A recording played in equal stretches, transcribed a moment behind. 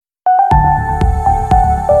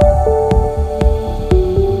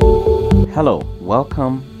Hello,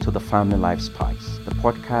 welcome to the Family Life Spice, the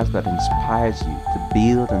podcast that inspires you to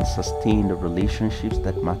build and sustain the relationships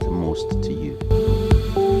that matter most to you.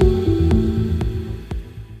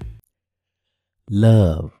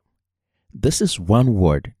 Love. This is one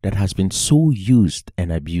word that has been so used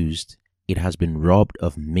and abused, it has been robbed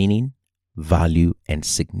of meaning, value, and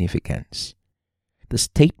significance. The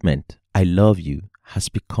statement, I love you, has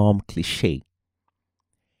become cliché.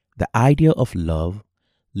 The idea of love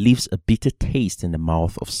leaves a bitter taste in the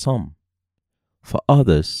mouth of some. For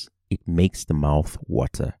others, it makes the mouth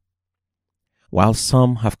water. While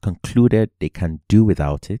some have concluded they can do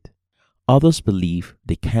without it, others believe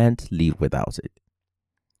they can't live without it.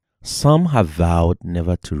 Some have vowed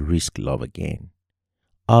never to risk love again.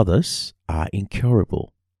 Others are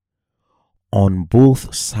incurable. On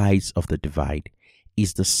both sides of the divide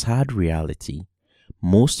is the sad reality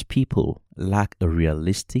most people lack a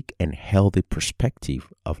realistic and healthy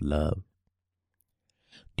perspective of love.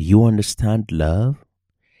 Do you understand love?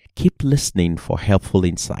 Keep listening for helpful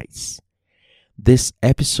insights. This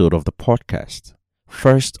episode of the podcast,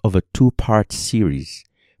 first of a two-part series,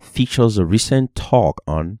 features a recent talk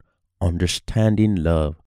on Understanding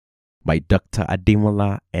Love by Dr.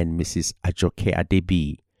 Ademola and Mrs. Ajoke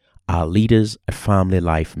Adebiyi, our leaders at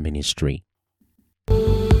FamilyLife Ministry.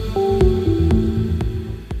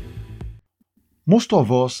 Most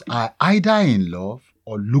of us are either in love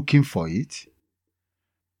or looking for it.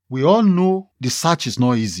 We all know the search is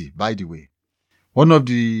not easy, by the way. One of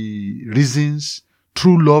the reasons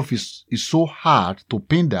true love is so hard to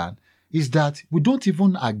pin down is that we don't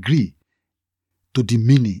even agree to the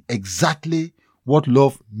meaning, exactly what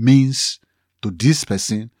love means to this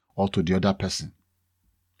person or to the other person.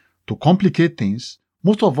 To complicate things,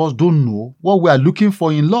 most of us don't know what we are looking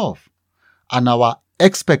for in love, and our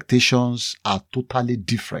expectations are totally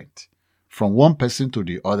different from one person to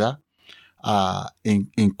the other,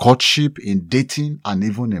 in courtship, in dating, and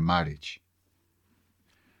even in marriage.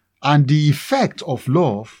 And the effect of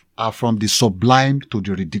love are from the sublime to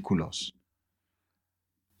the ridiculous.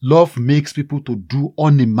 Love makes people to do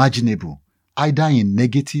unimaginable, either in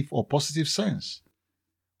negative or positive sense.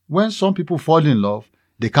 When some people fall in love,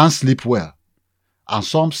 they can't sleep well, and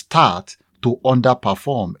some start to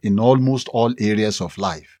underperform in almost all areas of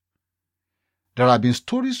life. There have been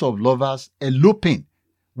stories of lovers eloping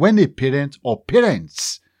when a parent or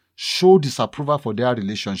parents show disapproval for their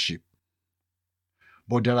relationship.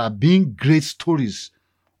 But there have been great stories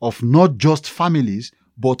of not just families,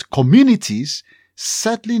 but communities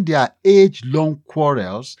settling their age-long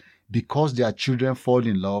quarrels because their children fall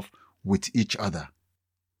in love with each other.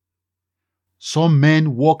 Some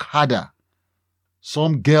men work harder.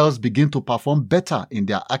 Some girls begin to perform better in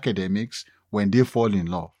their academics when they fall in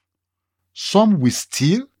love. Some will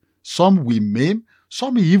steal, some will maim,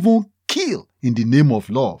 some will even kill in the name of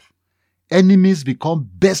love. Enemies become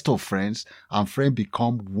best of friends, and friends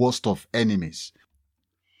become worst of enemies.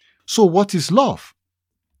 So what is love?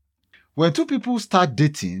 When two people start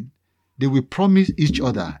dating, they will promise each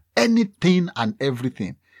other anything and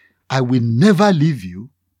everything. I will never leave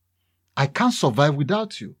you. I can't survive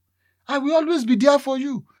without you. I will always be there for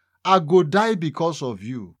you. I go die because of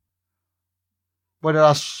you. But there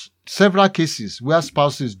are several cases where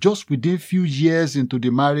spouses just within few years into the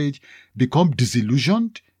marriage become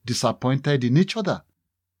disillusioned, disappointed in each other.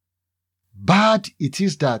 Bad it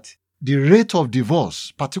is that the rate of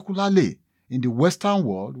divorce, particularly in the Western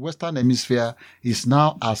world, Western hemisphere, is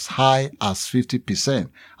now as high as 50%,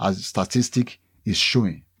 as the statistic is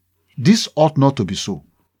showing. This ought not to be so.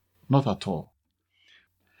 Not at all.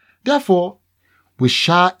 Therefore, we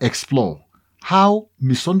shall explore how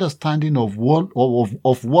misunderstanding of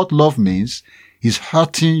what love means is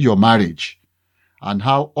hurting your marriage, and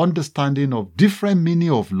how understanding of different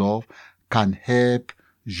meaning of love can help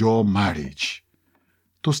your marriage.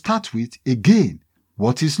 To start with, again,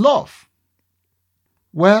 what is love?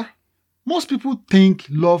 Well, most people think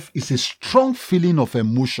love is a strong feeling of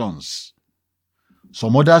emotions.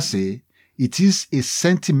 Some others say it is a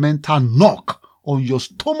sentimental knock on your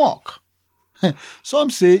stomach. Some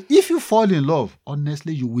say if you fall in love,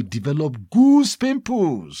 honestly, you will develop goose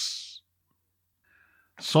pimples.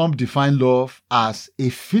 Some define love as a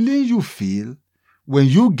feeling you feel when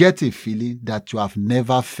you get a feeling that you have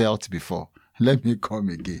never felt before. Let me come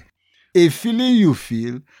again. A feeling you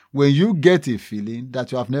feel when you get a feeling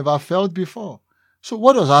that you have never felt before. So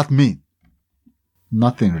what does that mean?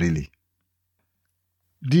 Nothing really.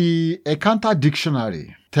 The Encounter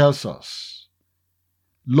Dictionary tells us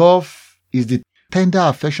love is the tender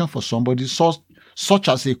affection for somebody such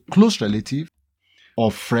as a close relative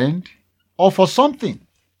or friend, or for something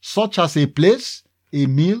such as a place, a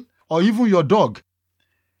meal, or even your dog.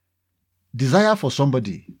 Desire for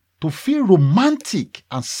somebody, to feel romantic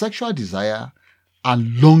and sexual desire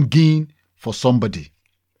and longing for somebody.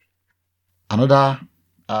 Another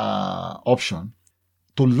option,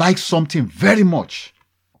 to like something very much.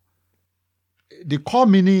 The core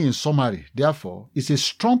meaning in summary, therefore, is a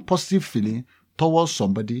strong positive feeling towards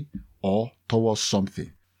somebody or towards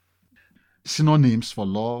something. Synonyms for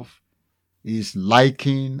love is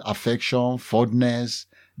liking, affection, fondness,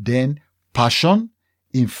 then passion,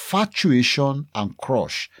 infatuation, and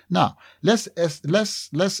crush. Now, let's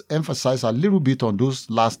emphasize a little bit on those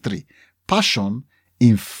last three: passion,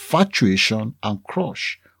 infatuation, and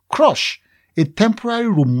crush. Crush, a temporary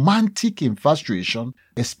romantic infatuation,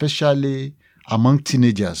 especially among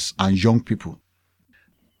teenagers and young people.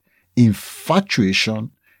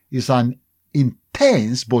 Infatuation is an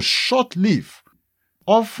intense but short-lived,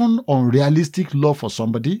 often unrealistic love for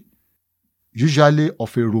somebody, usually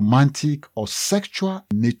of a romantic or sexual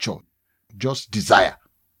nature, just desire.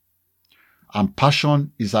 And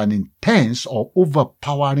passion is an intense or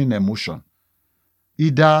overpowering emotion,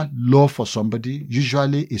 either love for somebody,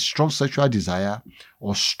 usually a strong sexual desire,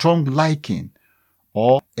 or strong liking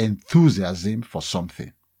or enthusiasm for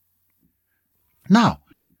something. Now,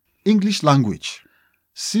 English language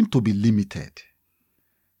seems to be limited.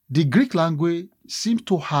 The Greek language seems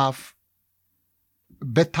to have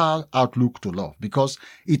better outlook to love because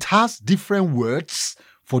it has different words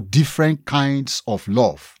for different kinds of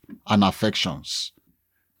love and affections.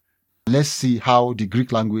 Let's see how the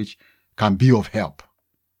Greek language can be of help.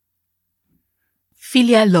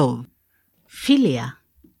 Filial love. Philia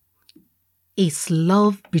is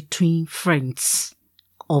love between friends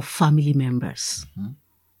or family members. Mm-hmm.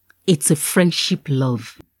 It's a friendship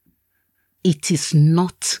love. It is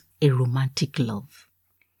not a romantic love.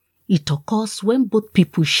 It occurs when both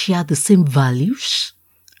people share the same values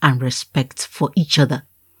and respect for each other.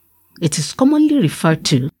 It is commonly referred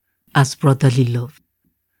to as brotherly love.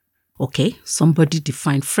 Okay, somebody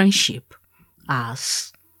defined friendship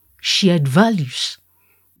as shared values.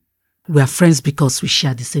 We are friends because we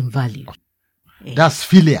share the same value. That's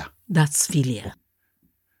philia. That's philia.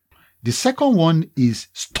 The second one is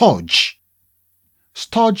storge.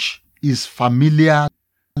 Storge is familial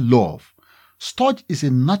love. Storge is a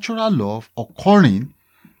natural love occurring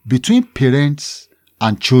between parents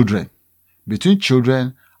and children, between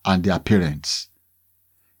children and their parents.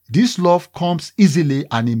 This love comes easily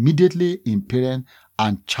and immediately in parent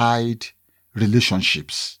and child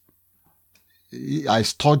relationships. I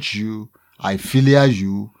storge you, I philia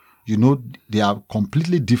you, they are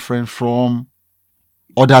completely different from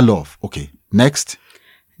other love. Okay, next.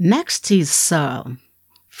 Next is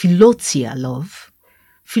philotia love.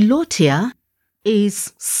 Philotia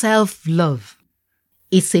is self-love.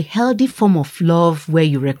 It's a healthy form of love where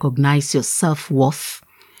you recognize your self-worth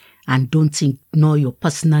and don't ignore your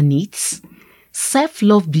personal needs.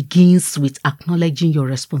 Self-love begins with acknowledging your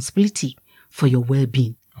responsibility for your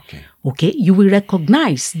well-being. Okay, you will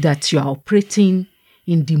recognize that you are operating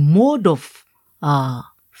in the mode of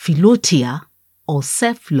philotia or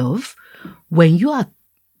self-love when you are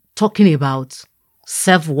talking about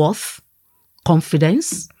self-worth,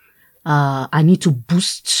 confidence. I need to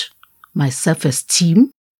boost my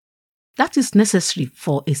self-esteem. That is necessary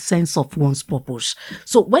for a sense of one's purpose.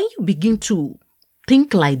 So when you begin to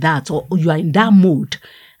think like that, or you are in that mode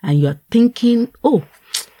and you are thinking, oh,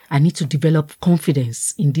 I need to develop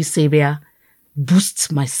confidence in this area,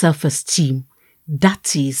 boost my self-esteem,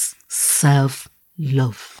 that is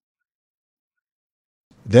self-love.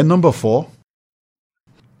 Then number 4,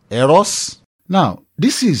 eros. Now,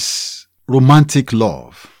 this is romantic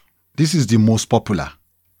love. This is the most popular.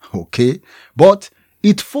 Okay? But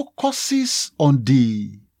it focuses on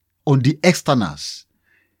the externals.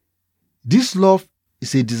 This love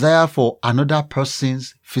is a desire for another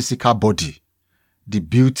person's physical body. The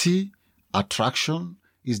beauty, attraction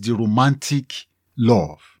is the romantic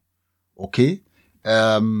love. Okay?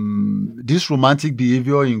 This romantic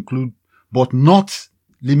behavior include, but not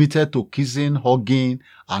limited to kissing, hugging,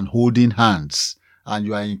 and holding hands. And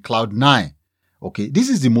you are in cloud 9. Okay? This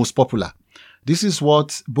is the most popular. This is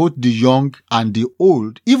what both the young and the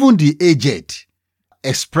old, even the aged,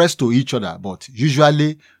 express to each other, but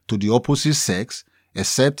usually to the opposite sex,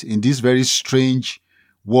 except in this very strange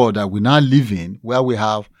world that we now live in, where we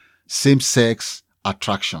have same-sex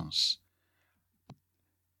attractions.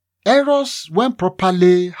 Eros, when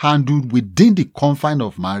properly handled within the confine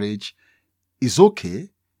of marriage, is okay,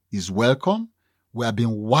 is welcome. We have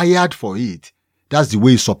been wired for it. That's the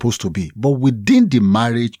way it's supposed to be. But within the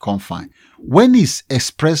marriage confine, when it's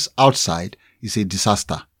expressed outside, it's a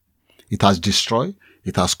disaster. It has destroyed,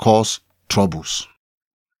 it has caused troubles.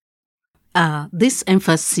 This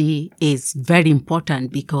emphasis is very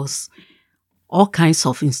important because all kinds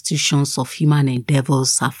of institutions of human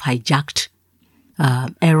endeavors have hijacked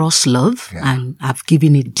Eros love and have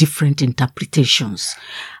given it different interpretations.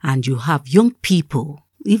 And you have young people,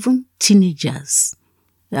 even teenagers,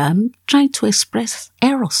 trying to express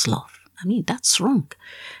Eros love. I mean, that's wrong.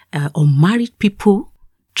 Or married people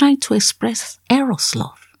trying to express Eros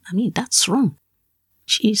love. I mean, that's wrong.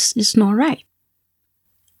 It's not right.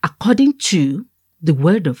 According to the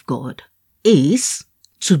Word of God, is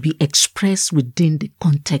to be expressed within the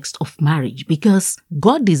context of marriage, because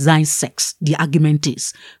God designed sex. The argument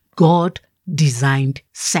is God designed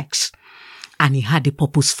sex and he had a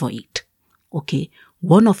purpose for it. Okay.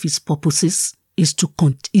 One of his purposes is to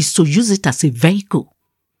use it as a vehicle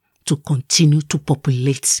to continue to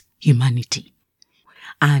populate humanity.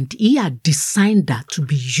 And he had designed that to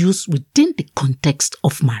be used within the context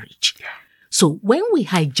of marriage. Yeah. So when we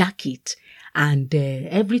hijack it, and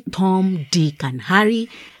every Tom, Dick, and Harry,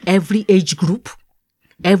 every age group,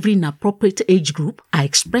 every inappropriate age group are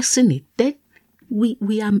expressing it, then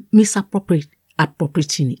we are misappropriating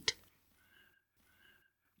it.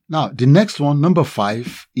 Now, the next one, number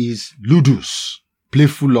 5, is ludus,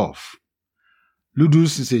 playful love.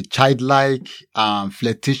 Ludus is a childlike and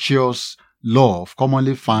flirtatious love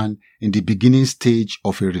commonly found in the beginning stage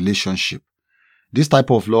of a relationship. This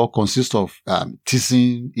type of love consists of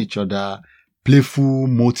teasing each other, playful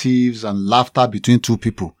motives, and laughter between two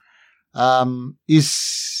people.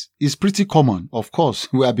 Is pretty common. Of course,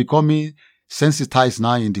 we are becoming sensitized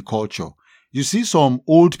now in the culture. You see some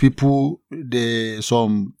old people,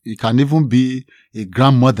 it can even be a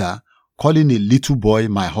grandmother calling a little boy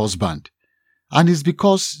my husband. And it's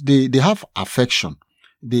because they have affection.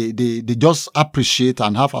 They just appreciate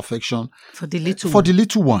and have affection for the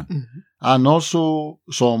little one. Mm-hmm. And also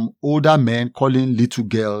some older men calling little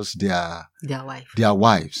girls their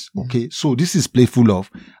wives. Okay. Mm-hmm. So this is playful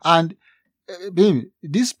love. And baby,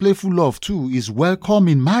 this playful love too is welcome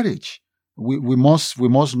in marriage. We must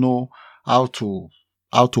know how to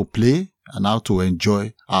play and how to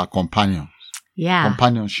enjoy our companionship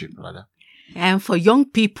rather. And for young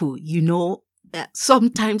people,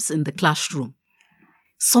 sometimes in the classroom,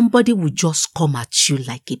 somebody will just come at you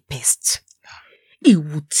like a pest. It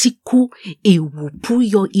will tickle, it will pull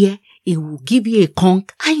your ear, it will give you a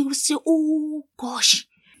conk, and you will say, oh gosh,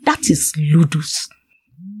 that is ludus.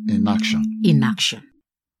 In action.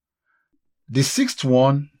 The 6th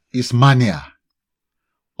one is mania,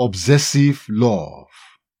 obsessive love.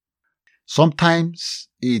 Sometimes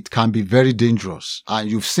it can be very dangerous.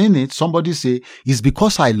 And you've seen it. Somebody say, it's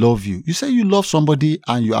because I love you. You say you love somebody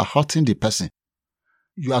and you are hurting the person.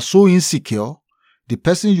 You are so insecure. The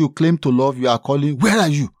person you claim to love, you are calling, where are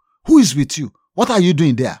you? Who is with you? What are you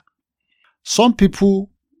doing there? Some people,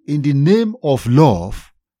 in the name of love,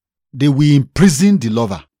 they will imprison the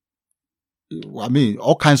lover. I mean,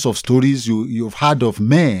 all kinds of stories you've heard of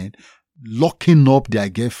men locking up their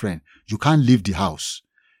girlfriend. You can't leave the house.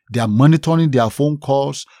 They are monitoring their phone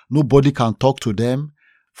calls. Nobody can talk to them.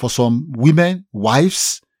 For some women,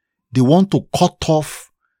 wives, they want to cut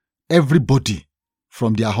off everybody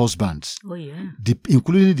from their husbands. Oh, yeah.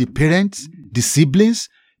 Including the parents, the siblings,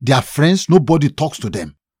 their friends. Nobody talks to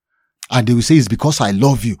them. And they will say, it's because I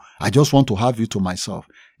love you. I just want to have you to myself.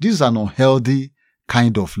 This is an unhealthy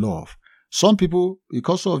kind of love. Some people,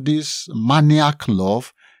 because of this maniac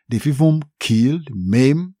love, they've even killed,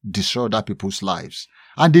 maim, destroy other people's lives.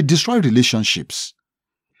 And they destroy relationships.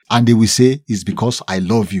 And they will say, it's because I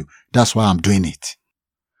love you. That's why I'm doing it.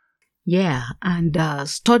 Yeah, and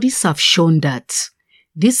studies have shown that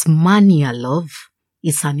this mania love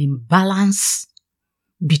is an imbalance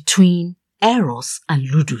between eros and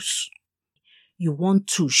ludus. You want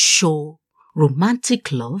to show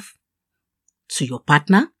romantic love to your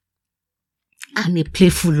partner and a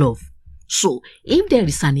playful love. So if there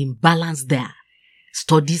is an imbalance there,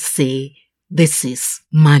 studies say this is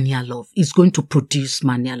mania love. It's going to produce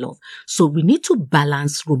mania love. So we need to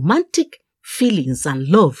balance romantic feelings and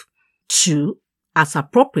love as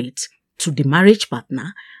appropriate to the marriage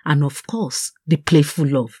partner, and of course, the playful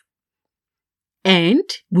love. And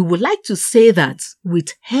we would like to say that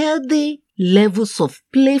with healthy levels of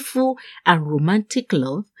playful and romantic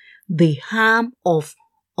love, the harm of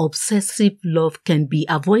obsessive love can be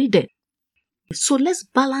avoided. So let's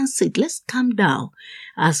balance it. Let's calm down.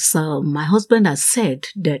 As my husband has said,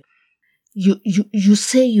 that you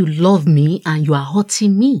say you love me and you are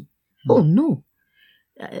hurting me. Oh no.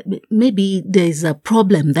 Maybe there's a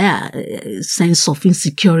problem there, a sense of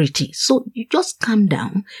insecurity. So you just calm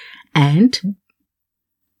down and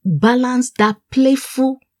balance that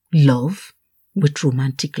playful love with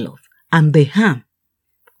romantic love, and the harm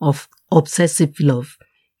of obsessive love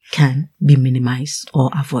can be minimized or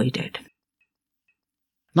avoided.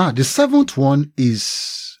 Now, the seventh one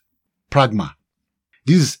is pragma.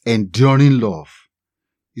 This is enduring love.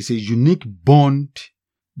 It's a unique bond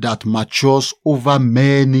that matures over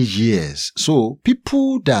many years. So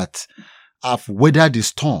people that have weathered the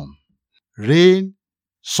storm, rain,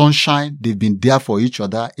 sunshine, they've been there for each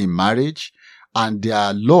other in marriage, and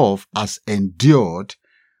their love has endured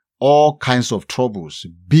all kinds of troubles,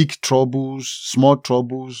 big troubles, small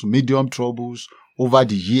troubles, medium troubles over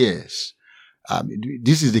the years.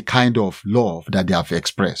 This is the kind of love that they have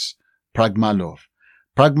expressed. Pragma love.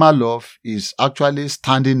 Pragma love is actually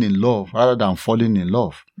standing in love rather than falling in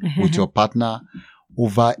love with your partner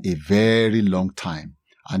over a very long time.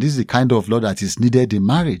 And this is the kind of love that is needed in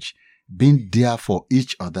marriage. Being there for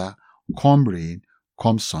each other, come rain,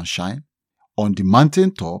 come sunshine, on the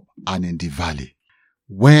mountaintop and in the valley.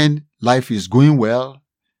 When life is going well,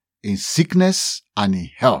 in sickness and in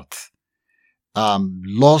health,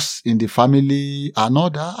 loss in the family and all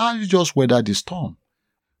that, and you just weather the storm.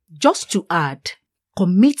 Just to add,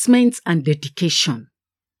 commitment and dedication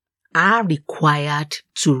are required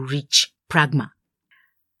to reach pragma.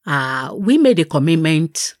 We made a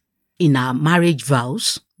commitment in our marriage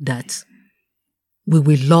vows that we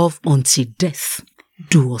will love until death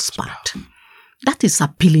do us part. That is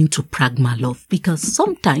appealing to pragma love, because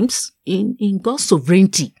sometimes in God's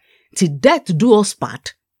sovereignty, till death do us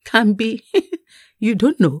part can be, you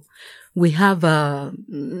don't know. We have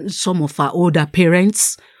some of our older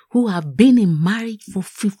parents who have been in marriage for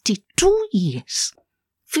 52 years.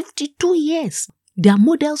 52 years. They are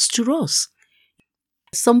models to us.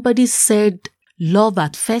 Somebody said love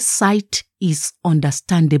at first sight is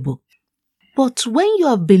understandable. But when you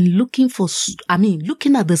have been looking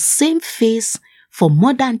at the same face for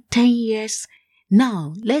more than 10 years,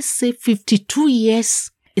 now let's say 52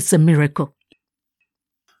 years, it's a miracle.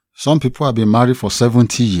 Some people have been married for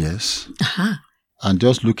 70 years. And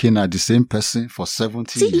just looking at the same person for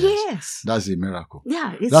 70 years. Yes. That's a miracle.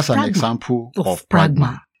 Yeah, that's an example of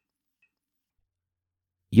pragma.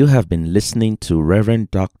 You have been listening to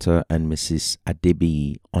Reverend Dr. and Mrs.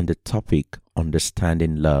 Adebiyi on the topic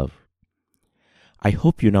Understanding Love. I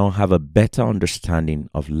hope you now have a better understanding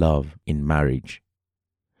of love in marriage.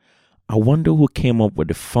 I wonder who came up with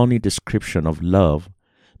the funny description of love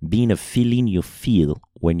being a feeling you feel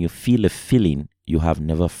when you feel a feeling you have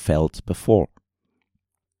never felt before.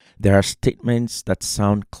 There are statements that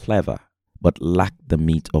sound clever but lack the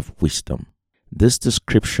meat of wisdom. This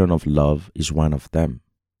description of love is one of them.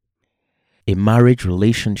 A marriage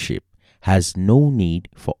relationship has no need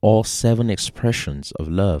for all 7 expressions of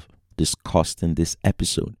love discussed in this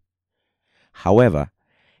episode. However,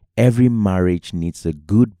 every marriage needs a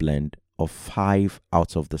good blend of 5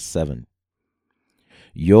 out of the 7.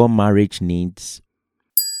 Your marriage needs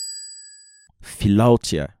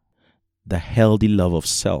philautia, the healthy love of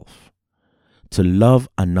self. To love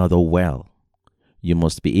another well, you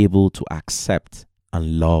must be able to accept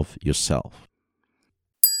and love yourself.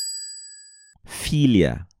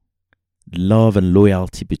 Philia, love and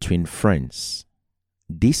loyalty between friends.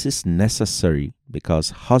 This is necessary because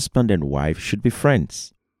husband and wife should be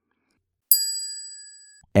friends.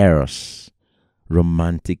 Eros,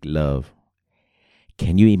 romantic love.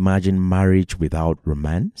 Can you imagine marriage without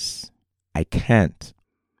romance? I can't.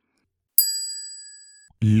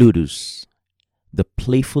 Ludus, the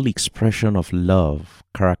playful expression of love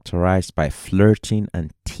characterized by flirting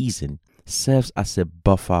and teasing, serves as a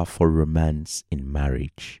buffer for romance in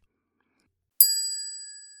marriage.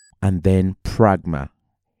 And then pragma,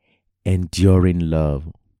 enduring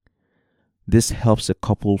love. This helps a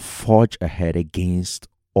couple forge ahead against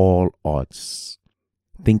all odds.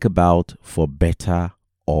 Think about for better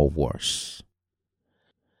or worse.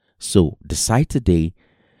 So decide today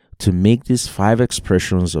to make these 5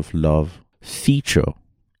 expressions of love feature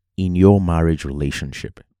in your marriage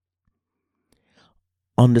relationship.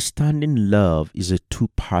 Understanding Love is a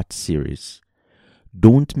 2-part series.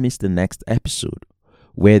 Don't miss the next episode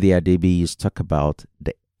where the Adebiyis talk about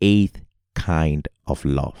the 8th kind of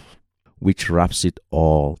love, which wraps it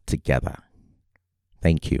all together.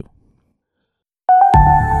 Thank you.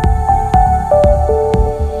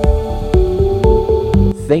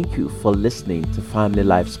 Thank you for listening to Family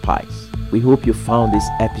Life Spice. We hope you found this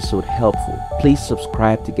episode helpful. Please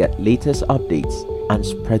subscribe to get latest updates and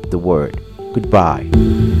spread the word. Goodbye.